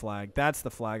 There's a flag. That's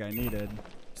the flag I needed.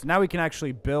 So now we can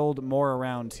actually build more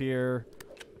around here.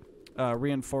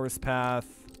 Reinforced path.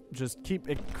 Just keep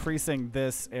increasing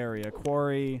this area.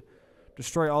 Quarry.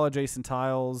 Destroy all adjacent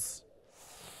tiles.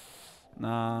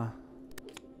 Nah.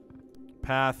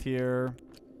 Path here.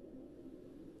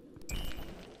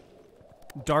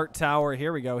 Dart tower.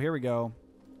 Here we go. Here we go.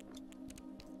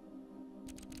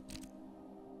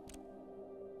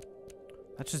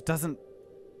 That just doesn't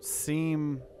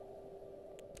seem...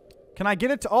 Can I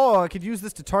get it to... Oh, I could use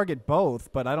this to target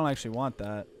both, but I don't actually want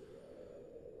that.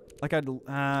 Like I'd...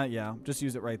 yeah. Just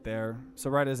use it right there. So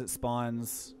right as it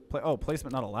spawns... Oh,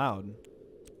 placement not allowed.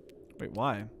 Wait,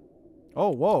 why? Oh,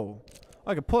 whoa.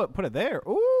 I could put it there.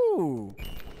 Ooh.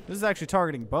 This is actually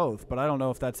targeting both, but I don't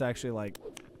know if that's actually, like,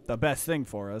 the best thing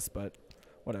for us, but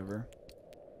whatever.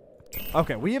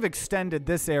 Okay, we have extended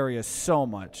this area so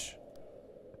much.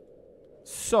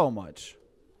 So much.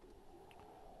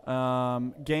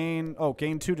 Gain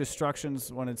 2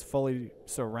 destructions when it's fully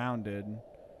surrounded.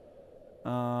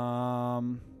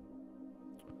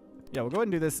 Yeah, we'll go ahead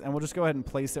and do this, and we'll just go ahead and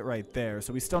place it right there.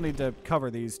 So we still need to cover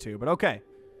these 2, but okay.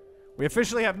 We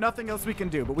officially have nothing else we can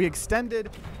do, but we extended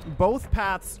both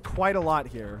paths quite a lot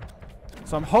here.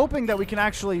 So I'm hoping that we can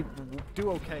actually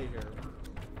do okay here.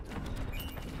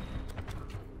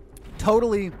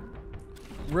 Totally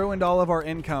ruined all of our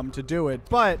income to do it,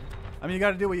 but, I mean, you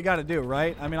gotta do what you gotta do,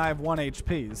 right? I mean, I have 1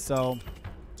 HP, so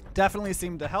definitely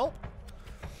seemed to help.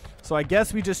 So I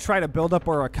guess we just try to build up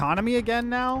our economy again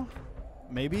now.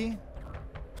 Maybe.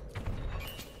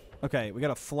 Okay, we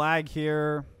got a flag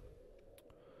here.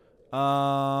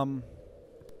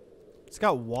 It's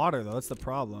got water though. That's the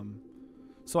problem.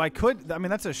 So I could. I mean,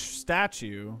 that's a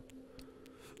statue.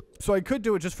 So I could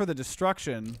do it just for the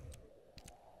destruction.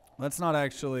 That's not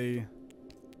actually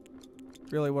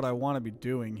really what I want to be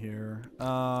doing here.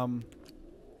 I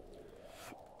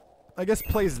guess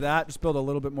place that. Just build a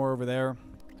little bit more over there.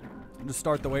 And just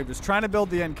start the wave. Just trying to build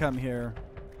the income here.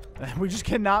 We just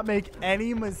cannot make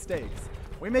any mistakes.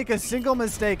 We make a single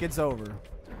mistake, it's over.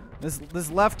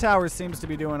 This left tower seems to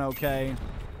be doing okay.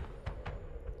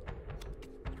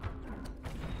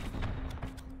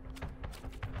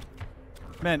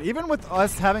 Man, even with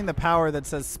us having the power that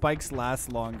says spikes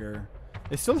last longer,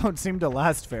 they still don't seem to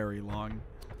last very long.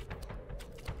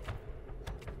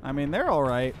 I mean, they're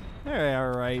alright. They're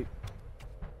alright.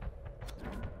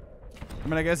 I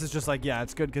mean, I guess it's just like, yeah,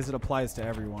 it's good because it applies to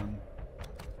everyone.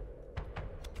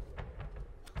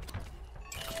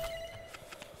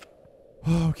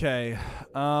 Okay.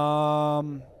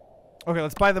 Okay,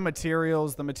 let's buy the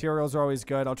materials. The materials are always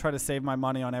good. I'll try to save my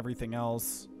money on everything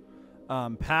else.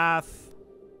 Path.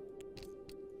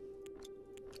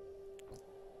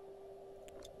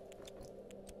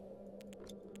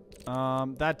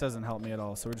 That doesn't help me at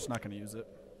all, so we're just not going to use it.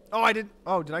 Oh, I did.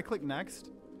 Oh, did I click next?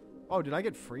 Oh, did I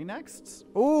get free nexts?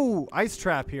 Ooh, ice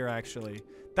trap here, actually.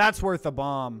 That's worth a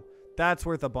bomb. That's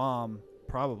worth a bomb.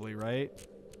 Probably, right?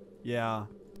 Yeah.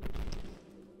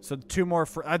 So 2 more.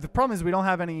 The problem is we don't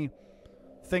have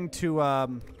anything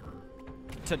to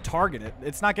target it.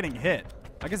 It's not getting hit.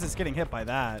 I guess it's getting hit by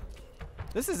that.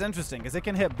 This is interesting because it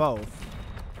can hit both.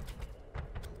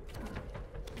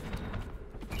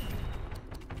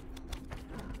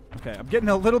 Okay, I'm getting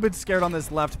a little bit scared on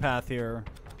this left path here.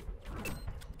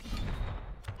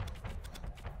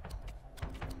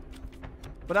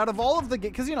 But out of all of the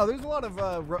games, because, you know, there's a lot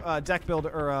of deck build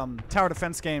or tower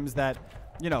defense games that,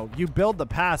 you know, you build the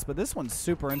pass, but this one's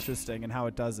super interesting in how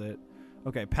it does it.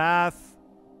 Okay, path.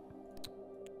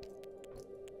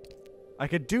 I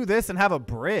could do this and have a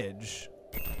bridge.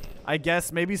 I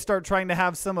guess maybe start trying to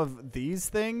have some of these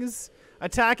things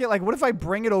attack it. Like, what if I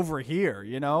bring it over here,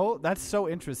 you know? That's so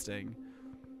interesting.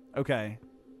 Okay.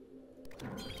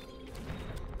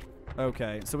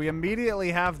 Okay, so we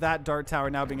immediately have that dart tower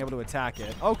now being able to attack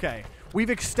it. Okay, we've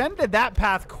extended that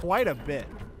path quite a bit.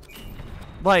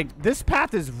 Like, this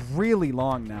path is really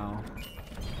long now.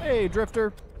 Hey,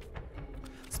 Drifter.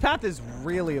 This path is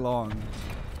really long.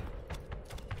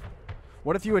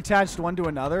 What if you attached one to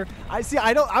another? I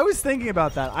was thinking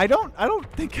about that. I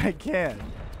don't think I can.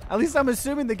 At least I'm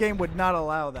assuming the game would not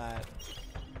allow that.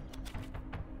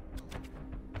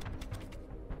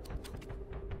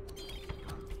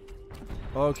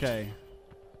 Okay.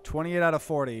 28 out of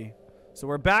 40. So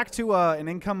we're back to an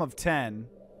income of 10.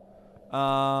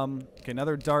 Okay,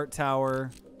 another dart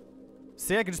tower.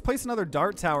 See, I could just place another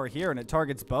dart tower here and it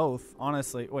targets both,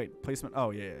 honestly. Wait, placement.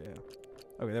 Oh, yeah.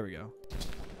 Okay, there we go.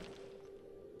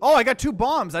 Oh, I got 2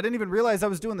 bombs. I didn't even realize I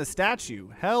was doing the statue.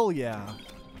 Hell yeah.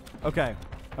 Okay.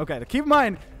 Okay, keep in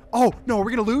mind. Oh, no, we're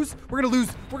going to lose. We're going to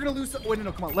lose. We're going to lose. Wait,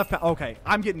 no, come on. Left path. Okay,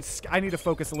 I need to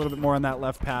focus a little bit more on that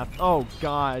left path. Oh,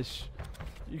 gosh.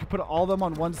 You can put all of them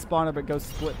on one spawner, but go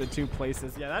split the 2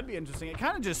 places. Yeah, that'd be interesting. It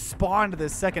kind of just spawned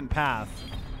this second path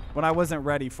when I wasn't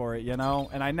ready for it, you know?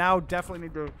 And I now definitely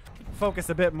need to focus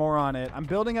a bit more on it. I'm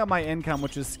building up my income,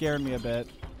 which is scaring me a bit.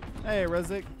 Hey,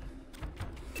 Rezik.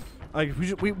 Like,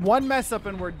 we one mess up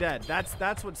and we're dead.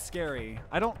 That's what's scary.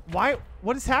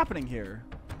 What is happening here?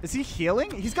 Is he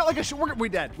healing? He's got like a we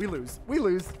dead. We lose. We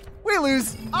lose. We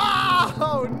lose.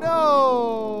 Oh,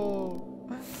 no.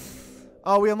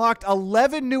 Oh, we unlocked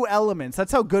 11 new elements.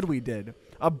 That's how good we did.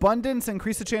 Abundance,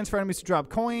 increase the chance for enemies to drop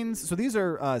coins. So these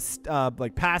are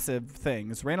like passive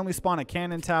things. Randomly spawn a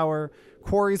cannon tower.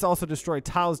 Quarries also destroy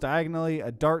tiles diagonally.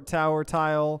 A dart tower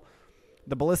tile.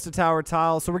 The ballista tower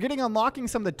tile. So we're unlocking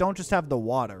some that don't just have the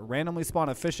water. Randomly spawn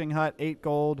a fishing hut, 8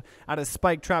 gold. Add a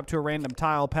spike trap to a random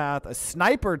tile path. A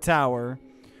sniper tower.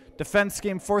 Defense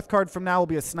scheme, 4th card from now will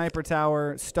be a sniper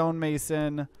tower.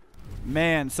 Stonemason.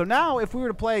 Man, so now if we were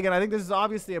to play again, I think this is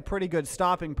obviously a pretty good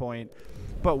stopping point.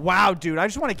 But wow, dude, I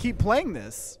just want to keep playing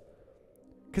this.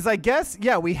 Because I guess,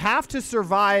 yeah, we have to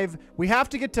survive. We have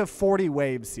to get to 40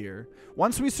 waves here.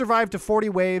 Once we survive to 40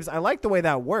 waves, I like the way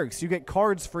that works. You get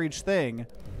cards for each thing.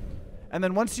 And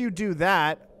then once you do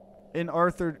that, in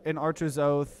Archer's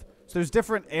Oath, so there's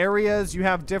different areas. You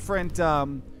have different,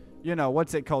 you know,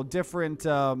 what's it called? Different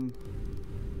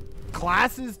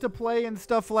classes to play and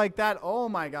stuff like that. Oh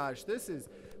my gosh, this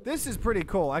is pretty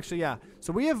cool. Actually, yeah.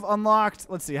 So we have unlocked,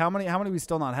 let's see, how many we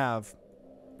still not have?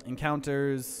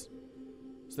 Encounters.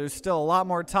 So there's still a lot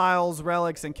more tiles,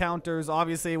 relics, encounters.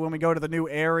 Obviously, when we go to the new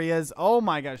areas, oh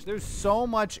my gosh, there's so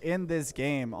much in this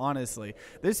game, honestly.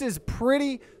 This is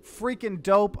pretty freaking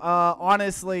dope.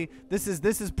 Honestly, this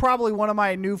is probably one of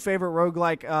my new favorite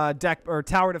roguelike deck or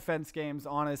tower defense games,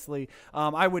 honestly.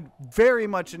 I would very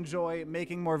much enjoy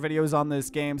making more videos on this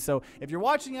game. So if you're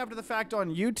watching after the fact on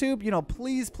YouTube, you know,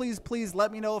 please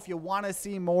let me know if you want to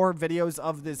see more videos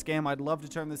of this game. I'd love to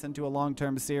turn this into a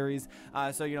long-term series.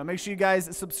 So, you know, make sure you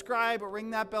guys subscribe, ring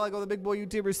that bell like all the big boy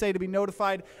YouTubers say to be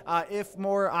notified if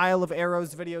more Isle of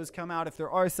Arrows videos come out. If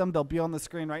there are some, they'll be on the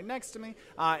screen right next to me.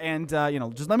 You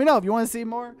know, just let me know if you want to see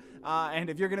more. And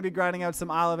if you're going to be grinding out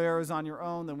some Isle of Arrows on your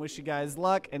own, then wish you guys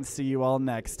luck and see you all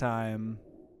next time.